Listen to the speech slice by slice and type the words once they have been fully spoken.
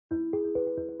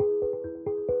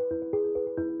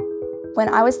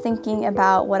When I was thinking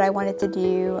about what I wanted to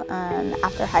do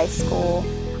after high school,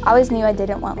 I always knew I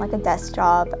didn't want like a desk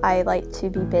job. I like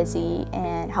to be busy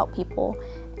and help people.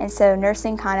 And so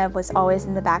nursing kind of was always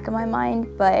in the back of my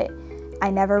mind, but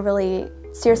I never really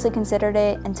seriously considered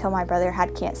it until my brother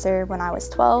had cancer when I was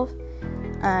 12,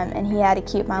 and he had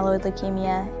acute myeloid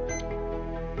leukemia.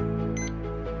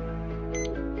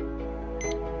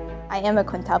 I am a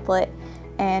quintuplet,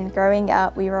 and growing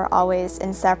up we were always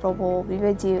inseparable. We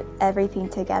would do everything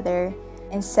together.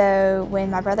 And so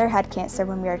when my brother had cancer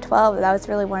when we were 12, that was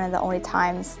really one of the only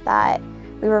times that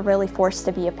we were really forced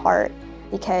to be apart,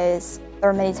 because there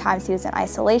were many times he was in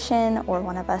isolation or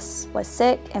one of us was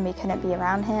sick and we couldn't be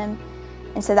around him.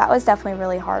 And so that was definitely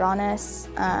really hard on us.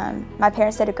 My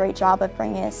parents did a great job of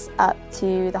bringing us up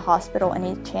to the hospital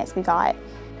any chance we got,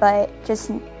 but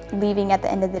just leaving at the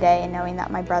end of the day and knowing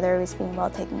that my brother was being well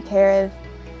taken care of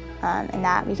and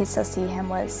that we could still see him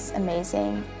was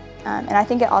amazing. And I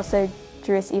think it also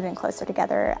drew us even closer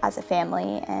together as a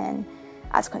family and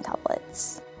as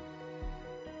quintuplets.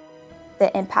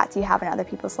 The impact you have in other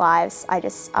people's lives,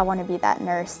 I want to be that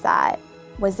nurse that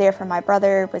was there for my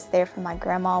brother, was there for my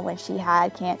grandma when she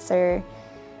had cancer,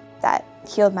 that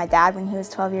healed my dad when he was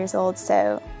 12 years old.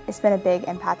 So it's been a big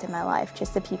impact in my life,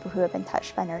 just the people who have been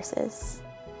touched by nurses.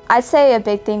 I'd say a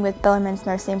big thing with Bellarmine's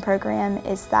nursing program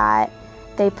is that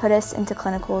they put us into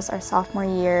clinicals our sophomore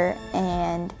year,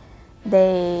 and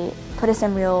they put us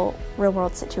in real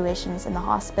world situations in the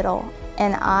hospital.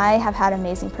 And I have had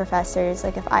amazing professors.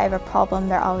 Like if I have a problem,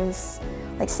 they're always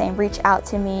like saying, reach out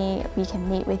to me, we can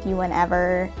meet with you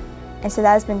whenever. And so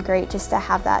that has been great just to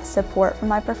have that support from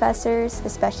my professors,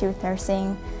 especially with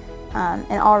nursing.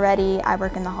 And already I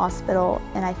work in the hospital,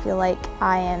 and I feel like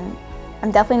I'm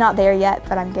definitely not there yet,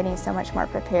 but I'm getting so much more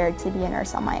prepared to be a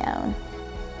nurse on my own.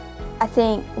 I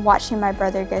think watching my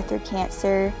brother go through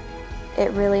cancer, it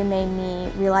really made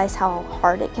me realize how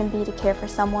hard it can be to care for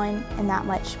someone in that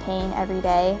much pain every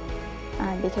day,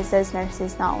 because those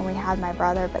nurses not only had my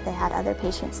brother, but they had other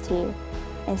patients too.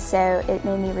 And so it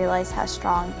made me realize how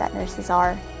strong that nurses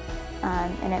are,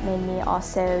 and it made me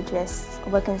also just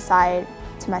look inside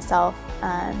to myself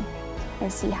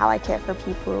and see how I care for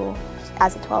people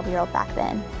as a 12-year-old back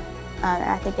then. And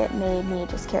I think it made me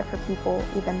just care for people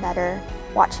even better,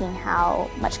 watching how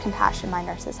much compassion my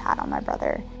nurses had on my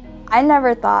brother. I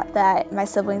never thought that my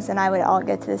siblings and I would all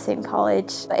go to the same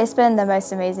college. It's been the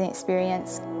most amazing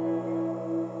experience.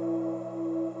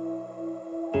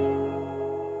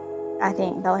 I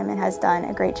think Bellarmine has done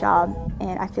a great job,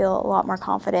 and I feel a lot more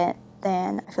confident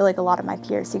than I feel like a lot of my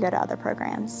peers who go to other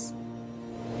programs.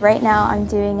 Right now I'm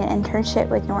doing an internship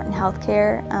with Norton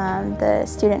Healthcare, the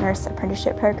student nurse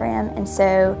apprenticeship program, and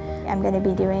so I'm going to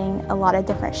be doing a lot of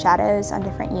different shadows on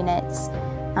different units.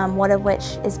 One of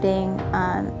which is being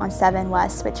on 7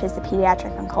 West, which is the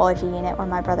pediatric oncology unit where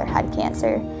my brother had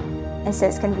cancer. And so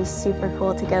it's going to be super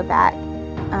cool to go back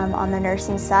on the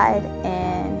nursing side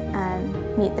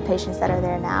and meet the patients that are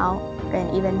there now,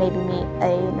 and even maybe meet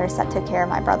a nurse that took care of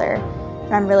my brother.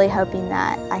 And I'm really hoping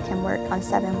that I can work on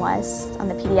 7 West on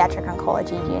the pediatric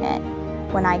oncology unit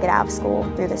when I get out of school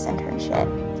through this internship.